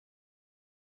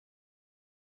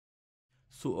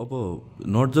So अब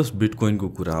not just Bitcoin को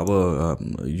कुरा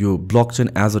अब यो blockchain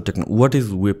as a technology, what is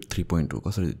Web 3.0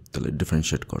 कसरी त्यसलाई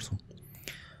differentiate गर्छौ?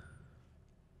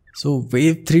 So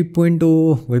Web 3.0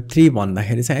 Web 3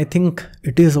 भन्दाखेरि चाहिँ I think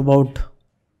it is about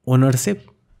ownership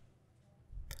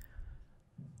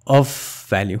of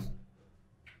value.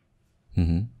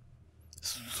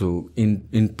 So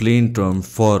in plain term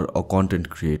for a content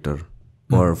creator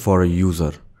or for a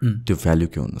user त्यो value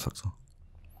के हुन सक्छ?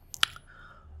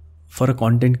 For a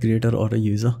content creator or a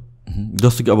user,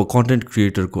 जस्तो कि अब content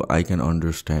creator को I can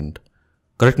understand,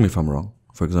 correct me if I'm wrong,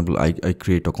 for example I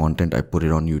create a content, I put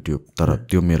it on YouTube, तर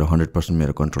त्यो मेरो 100%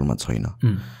 मेरो कन्ट्रोलमा छैन,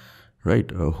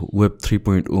 right? Web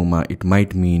 3.0 मा it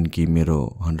might mean कि मेरो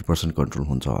 100% कन्ट्रोल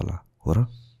हुन्छ होला, हो र?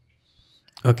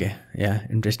 Okay, yeah,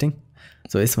 interesting.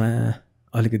 So यसमा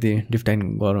अलिकति डिफाइन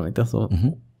गरौँ है त. सो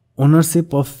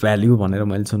ओनरसिप अफ भ्याल्यू भनेर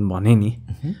मैले जुन भने नि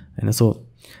हैन, so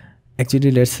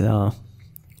actually let's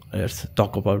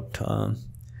talk about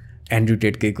Andrew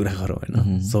टेटकै कुरा गरौँ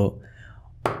हैन. So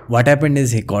what happened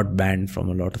is he got band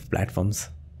from a lot of platforms,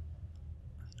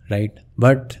 right?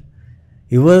 But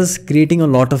he was creating a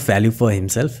lot of value for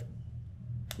himself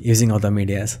using other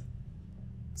medias,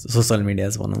 social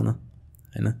medias भनौँ न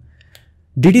हैन.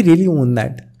 Did he really own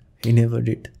that? He never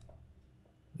did.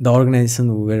 The organization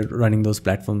who were running those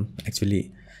platforms actually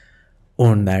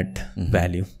owned that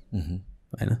value.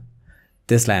 होइन,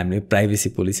 त्यसलाई हामीले privacy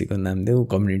पोलिसीको नाम देऊ,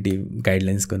 community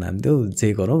गाइडलाइन्सको नाम देऊ,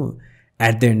 जे गरौँ,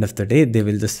 at the and of the day they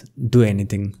will just do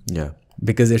anything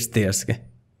because it's theirs के.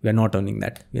 We are not owning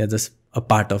that, we are just a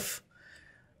part of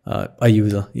a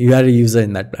user. You are a user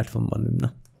in that platform भनौँ न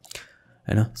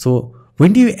होइन. So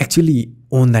when do you actually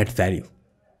own that value?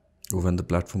 When the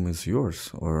platform is yours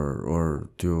or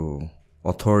त्यो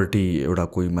authority एउटा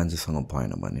कोही मान्छेसँग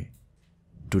भएन भने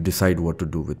to decide what to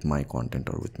do with my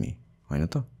content or with me, होइन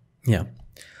त? या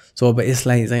सो अब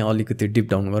यसलाई चाहिँ अलिकति डिप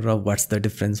डाउन गरेर वाट्स द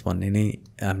डिफरेन्स भन्ने नै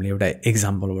हामीले एउटा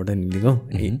एक्जाम्पलबाट निलेको.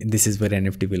 This is where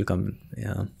NFT will come.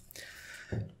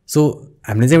 So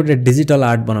हामीले चाहिँ एउटा डिजिटल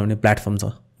आर्ट बनाउने प्लेटफर्म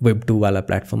छ, वेब 2 वाला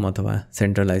प्लेटफर्म अथवा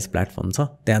सेन्ट्रलाइज प्लेटफर्म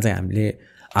छ. त्यहाँ चाहिँ हामीले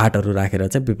आर्टहरू राखेर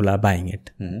चाहिँ people are buying it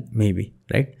maybe,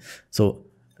 right? So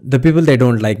the people they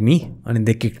don't like me अनि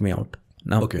they kick me out.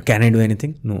 Now can I do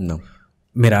anything? No.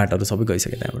 मेरो आर्टहरू सबै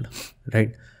गइसक्यो त्यहाँबाट,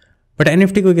 राइट? बट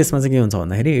एनएफटीको केसमा चाहिँ के हुन्छ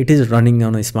भन्दाखेरि it is running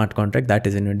on a smart contract that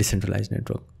is in a decentralize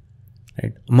network,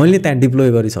 right? मैले त्यहाँ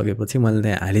डिप्लोय गरिसकेपछि, मैले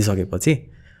त्यहाँ हालिसकेपछि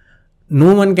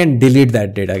no one can delete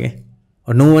that data के,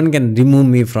 or no one can remove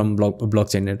me from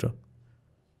blockchain network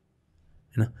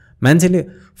होइन. मान्छेले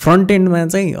फ्रन्ट एन्डमा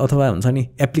चाहिँ अथवा हुन्छ नि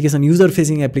एप्लिकेसन, युजर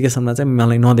फेसिङ एप्लिकेसनमा चाहिँ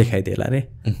मलाई नदेखाइदिएला अरे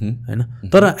होइन,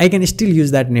 तर I can still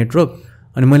use that network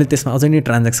अनि मैले त्यसमा अझै नै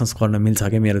ट्रान्ज्याक्सन्स गर्न मिल्छ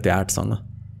क्या मेरो त्यो आर्टसँग,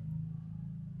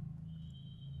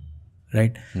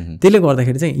 राइट? त्यसले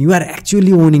गर्दाखेरि चाहिँ you are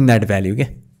actually owning that value के.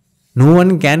 No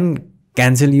one can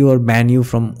cancel you or ban you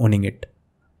from owning it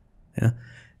होइन.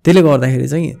 त्यसले गर्दाखेरि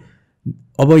चाहिँ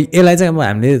अब यसलाई चाहिँ अब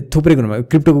हामीले थुप्रै कुरामा,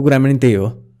 क्रिप्टोको कुरामा पनि त्यही हो.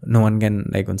 नो वान क्यान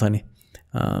लाइक हुन्छ नि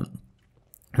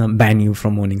ब्यान यु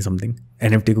फ्रम ओनिङ समथिङ.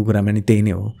 एनएफटीको कुरामा नि त्यही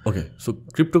नै हो. ओके, सो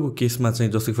क्रिप्टोको केसमा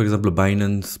चाहिँ जस्तै फर इक्जाम्पल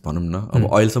बाइनेन्स भनौँ न, अब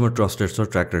अहिलेसम्म ट्रस्टेड छ,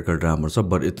 ट्र्याक रेकर्ड राम्रो छ,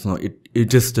 but it's not,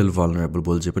 it is still vulnerable,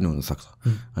 बोल्जे पनि हुनसक्छ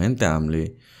होइन. त्यहाँ हामीले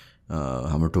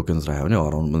हाम्रो टोकन्स राख्यो भने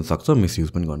हराउनु पनि सक्छ, मिसयुज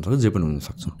पनि गर्न सक्छ, जे पनि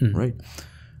हुनसक्छ, राइट?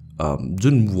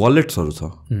 जुन वालेट्सहरू छ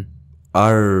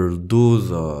are those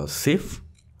safe?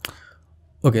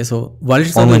 Okay, so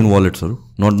wallets, online वालेट्सहरू,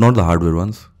 not the hardware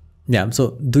once. Yeah so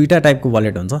दुईवटा टाइपको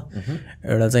वालेट हुन्छ.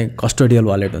 एउटा चाहिँ कस्टोडियल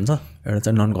वालेट हुन्छ, एउटा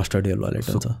चाहिँ नन कस्टोडियल वालेट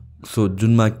हुन्छ. सो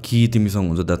जुनमा कि तिमीसँग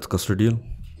हुन्छ द्याट्स कस्टोडियल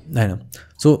होइन.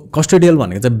 सो कस्टोडियल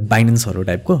भनेको चाहिँ बाइनेन्सहरू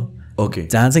टाइपको, ओके,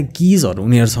 जहाँ चाहिँ किजहरू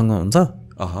उनीहरूसँग हुन्छ,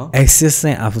 एक्सेस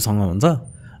चाहिँ आफूसँग हुन्छ,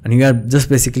 अनि you are just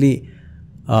basically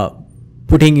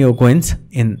putting यो कोइन्स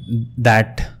इन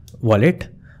द्याट वालेट.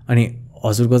 अनि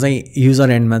हजुरको चाहिँ युजर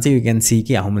एन्डमा चाहिँ यु क्यान सी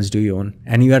कि how much do you own,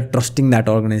 and you are trusting that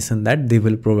organisation that they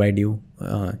will provide you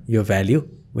यो value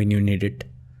when you need it.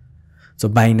 So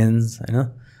Binance होइन,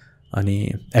 अनि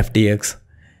एफटिएक्स,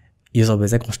 यो सबै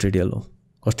चाहिँ कस्टोडियल हो,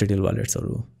 कस्टोडियल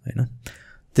वालेट्सहरू होइन.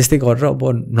 त्यस्तै गरेर अब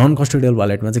नन कस्टोडियल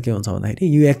वालेटमा चाहिँ के हुन्छ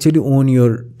भन्दाखेरि you actually own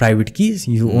your private किज,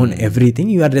 you own everything,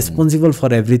 you are responsible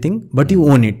for everything, but you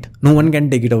own it. No one can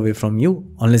take it away from you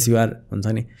unless you are हुन्छ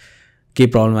नि केही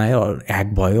प्रब्लम आयो or hack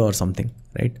भयो or something,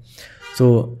 right? So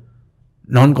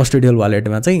non custodial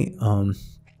वालेटमा चाहिँ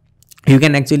you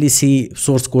can actually see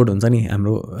source code हुन्छ नि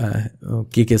हाम्रो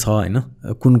के छ होइन,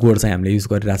 कुन कोड चाहिँ हामीले युज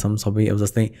गरिरहेछौँ सबै. अब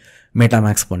जस्तै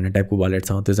मेटाम्याक्स भन्ने टाइपको वालेट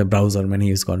छ, त्यो चाहिँ ब्राउजरमा नै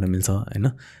युज गर्न मिल्छ होइन.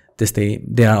 त्यस्तै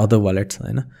देयर आर अदर वालेट्स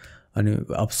होइन. अनि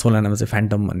अब सोलानामा चाहिँ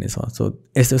फ्यान्टम भन्ने छ. सो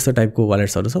यस्तो यस्तो टाइपको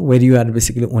वालेट्सहरू छ where you are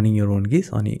basically owning your own किज,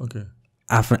 अनि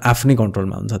आफ्नै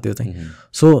कन्ट्रोलमा हुन्छ त्यो चाहिँ.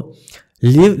 सो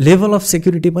लेभल अफ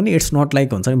सेक्युरिटी पनि इट्स नट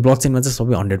लाइक हुन्छ नि ब्लक चेनमा चाहिँ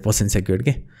सबै 100% सेक्युर्ड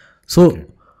के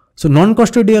सो नन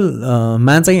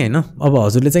कस्टोडियलमा चाहिँ होइन अब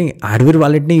हजुरले चाहिँ हार्डवेयर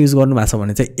वालेट नै युज गर्नुभएको छ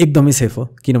भने चाहिँ एकदमै सेफ हो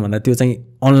किन भन्दा त्यो चाहिँ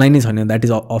अनलाइन नै छैन द्याट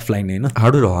इज अफलाइन होइन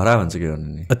हार्डवेयर हरा भन्छ के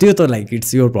गर्नु त्यो त लाइक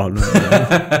इट्स योर प्रब्लम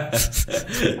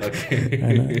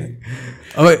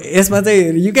अब यसमा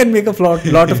चाहिँ you can make a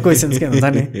lot of questions के हुन्छ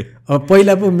नि अब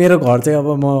पहिला पो मेरो घर चाहिँ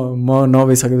अब म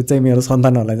नभइसकेपछि चाहिँ मेरो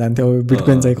सन्तानहरूलाई जान्थ्यो अब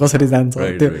बिटकोइन चाहिँ कसरी जान्छ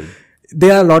त्यो they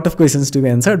are lot of questions to be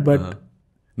answered but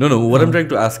No, what I'm trying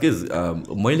to ask is,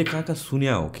 मैले कहाँ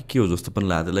सुन्या हो कि के हो जस्तो पनि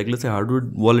लाग्यो like let's say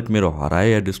hardware wallet मेरो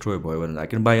हरायो या डिस्ट्रोय भयो भने I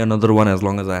can by another one as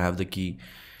long as I have the key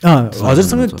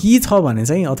हजुरसँग की छ भने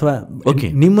चाहिँ अथवा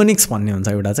निमोनिक्स भन्ने हुन्छ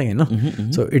एउटा चाहिँ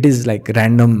होइन so it is like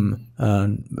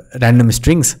random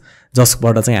strings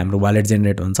जसबाट चाहिँ हाम्रो वालेट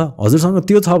जेनेरेट हुन्छ हजुरसँग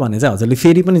त्यो छ भने चाहिँ हजुरले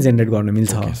फेरि पनि जेनेरेट गर्न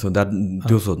मिल्छ सो द्याट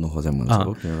त्यो सोध्नु खोजेँ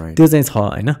मैले त्यो चाहिँ छ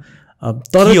होइन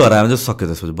तर हरायो भने चाहिँ सक्यो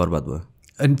त्यसपछि बर्बाद भयो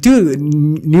अनि त्यो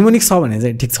निमोनिक्स छ भने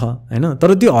चाहिँ ठिक छ होइन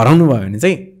तर त्यो हराउनु भयो भने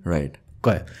चाहिँ राइट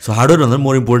गयो सो हार्डवेयर भन्दा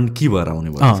मोर इम्पोर्टेन्ट के भएर आउने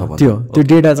भयो त्यो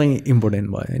डेटा चाहिँ इम्पोर्टेन्ट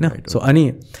भयो होइन सो अनि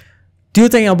त्यो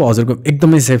चाहिँ अब हजुरको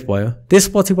एकदमै सेफ भयो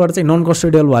त्यसपछिबाट चाहिँ नन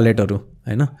कस्टोडियल वालेटहरू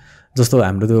होइन जस्तो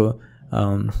हाम्रो त्यो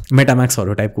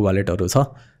मेटाम्याक्सहरू टाइपको वालेटहरू छ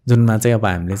जुनमा चाहिँ अब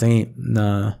हामीले चाहिँ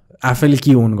आफैले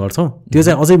की ओन गर्छौँ त्यो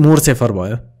चाहिँ अझै मोर सेफर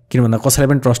भयो किन भन्दा कसैलाई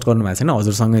पनि ट्रस्ट गर्नु भएको छैन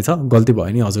हजुरसँगै छ गल्ती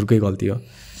भयो नि हजुरकै गल्ती हो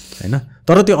होइन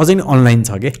तर त्यो अझै नै अनलाइन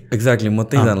छ कि एक्ज्याक्टली म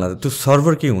त्यही जान्ला त्यो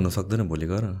सर्भर केही हुन सक्दैन भोलि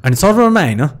गएर अनि सर्भरमा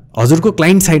होइन हजुरको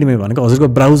क्लाइन्ट साइडमै भनेको हजुरको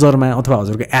ब्राउजरमा अथवा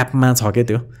हजुरको एपमा छ क्या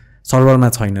त्यो सर्भरमा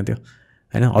छैन त्यो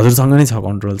होइन हजुरसँग नै छ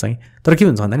कन्ट्रोल चाहिँ तर के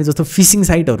हुन्छ भन्दा नि जस्तो फिसिङ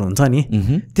साइटहरू हुन्छ नि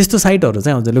त्यस्तो साइटहरू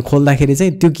चाहिँ हजुरले खोल्दाखेरि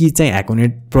चाहिँ त्यो की चाहिँ ह्याक हुने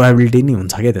प्रोबेबिलिटी नै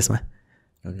हुन्छ क्या त्यसमा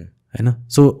होइन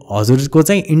सो हजुरको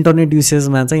चाहिँ इन्टरनेट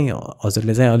युसेजमा चाहिँ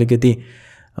हजुरले चाहिँ अलिकति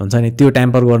हुन्छ नि त्यो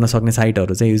ट्याम्पर गर्न सक्ने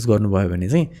साइटहरू चाहिँ युज गर्नुभयो भने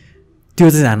चाहिँ त्यो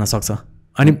चाहिँ जान सक्छ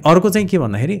अनि अर्को चाहिँ के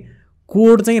भन्दाखेरि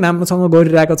कोड चाहिँ राम्रोसँग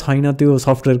गरिरहेको छैन त्यो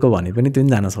सफ्टवेयरको भने पनि त्यो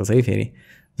पनि जान सक्छ है फेरि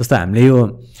जस्तो हामीले यो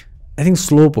आई थिङ्क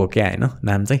स्लोप हो क्या होइन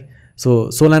नाम चाहिँ सो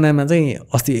सोलानामा चाहिँ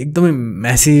अस्ति एकदमै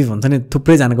म्यासिभ हुन्छ नि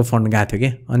थुप्रैजनाको फन्ड गएको थियो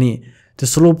कि अनि त्यो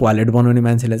स्लोप वालेट बनाउने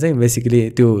मान्छेले चाहिँ बेसिकली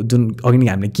त्यो जुन अघि नै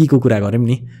हामीले कीको कुरा गऱ्यौँ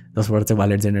नि जसबाट चाहिँ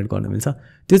वालेट जेनेरेट गर्न मिल्छ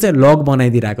त्यो चाहिँ लग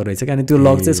बनाइदिरहेको रहेछ क्या अनि त्यो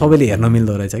लग चाहिँ सबैले हेर्न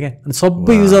मिल्दो रहेछ क्या अनि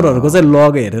सबै युजरहरूको चाहिँ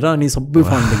लग हेरेर अनि सबै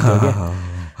फन्ड देख्थ्यो क्या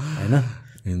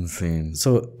होइन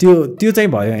सो त्यो चाहिँ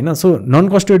भयो होइन सो नन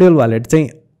कस्टोडियल वालेट चाहिँ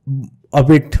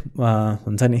अबिट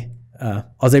हुन्छ नि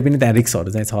अझै पनि त्यहाँ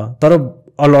रिक्सहरू चाहिँ छ तर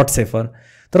अलट सेफर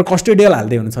तर कस्टोडियल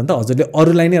हाल्दै हुनुहुन्छ भने त हजुरले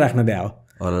अरूलाई नै राख्न दिए हो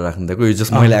अरू राख्न दिएको यो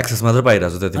जस्ट मैले एक्सेस मात्र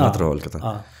पाइरहेको छु त्यति मात्र हो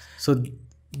त सो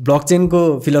ब्लक चेनको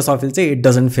फिलोसफी चाहिँ it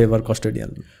doesn't favour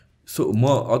custodial so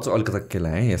म अझ अलिकता के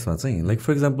लाएँ यसमा चाहिँ लाइक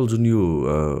फर इक्जाम्पल जुन यो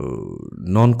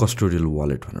नन कस्टोडियल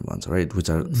वालेट भनेर भन्छ right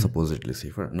which are supposedly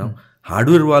safer न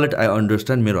हार्डवेयर वालेट आई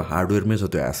अन्डरस्ट्यान्ड मेरो हार्डवेयरमै छ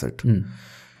त्यो एसेट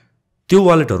त्यो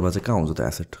वालेटहरूमा चाहिँ कहाँ हुन्छ त्यो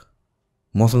एसेट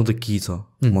मसँग त के छ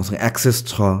मसँग एक्सेस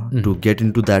छ to get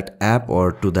in to that app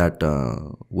or to that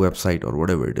website or what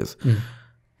ever it is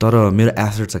तर मेरो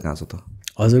एसेट चाहिँ कहाँ छ त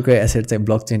हजुरको एसेट चाहिँ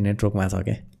ब्लक चेन नेटवर्कमा छ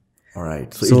क्या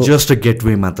right so it's just a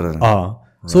gateway मात्र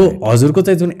सो हजुरको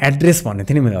चाहिँ जुन एड्रेस भन्ने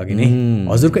थिएँ नि मैले अघि नै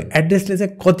हजुरको एड्रेसले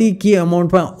चाहिँ कति के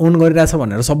अमाउन्टमा ओन गरिरहेछ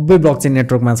भनेर सबै ब्लक चेन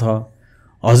नेटवर्कमा छ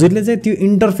हजुरले चाहिँ त्यो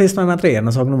इन्टरफेसमा मात्र हेर्न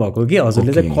सक्नुभएको कि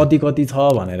हजुरले चाहिँ कति कति छ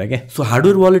भनेर क्या सो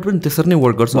हार्डवेयर वालेट पनि त्यसरी नै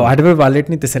वर्क गर्छ हार्डवेयर वालेट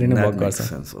नै त्यसरी नै वर्क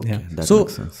गर्छ सो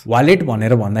वालेट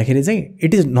भनेर भन्दाखेरि चाहिँ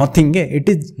इट इज नथिङ के it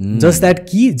is just that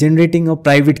Ki generating a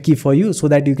private Ki for you so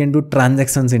that you can do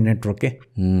transactions in network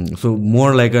के so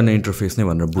more like an interface नै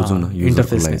भनेर बुझौँ न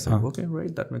interface okay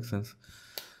right that makes sense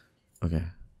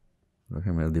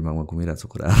okay मेरो दिमागमा घुमिरहेको छ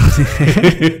कुरा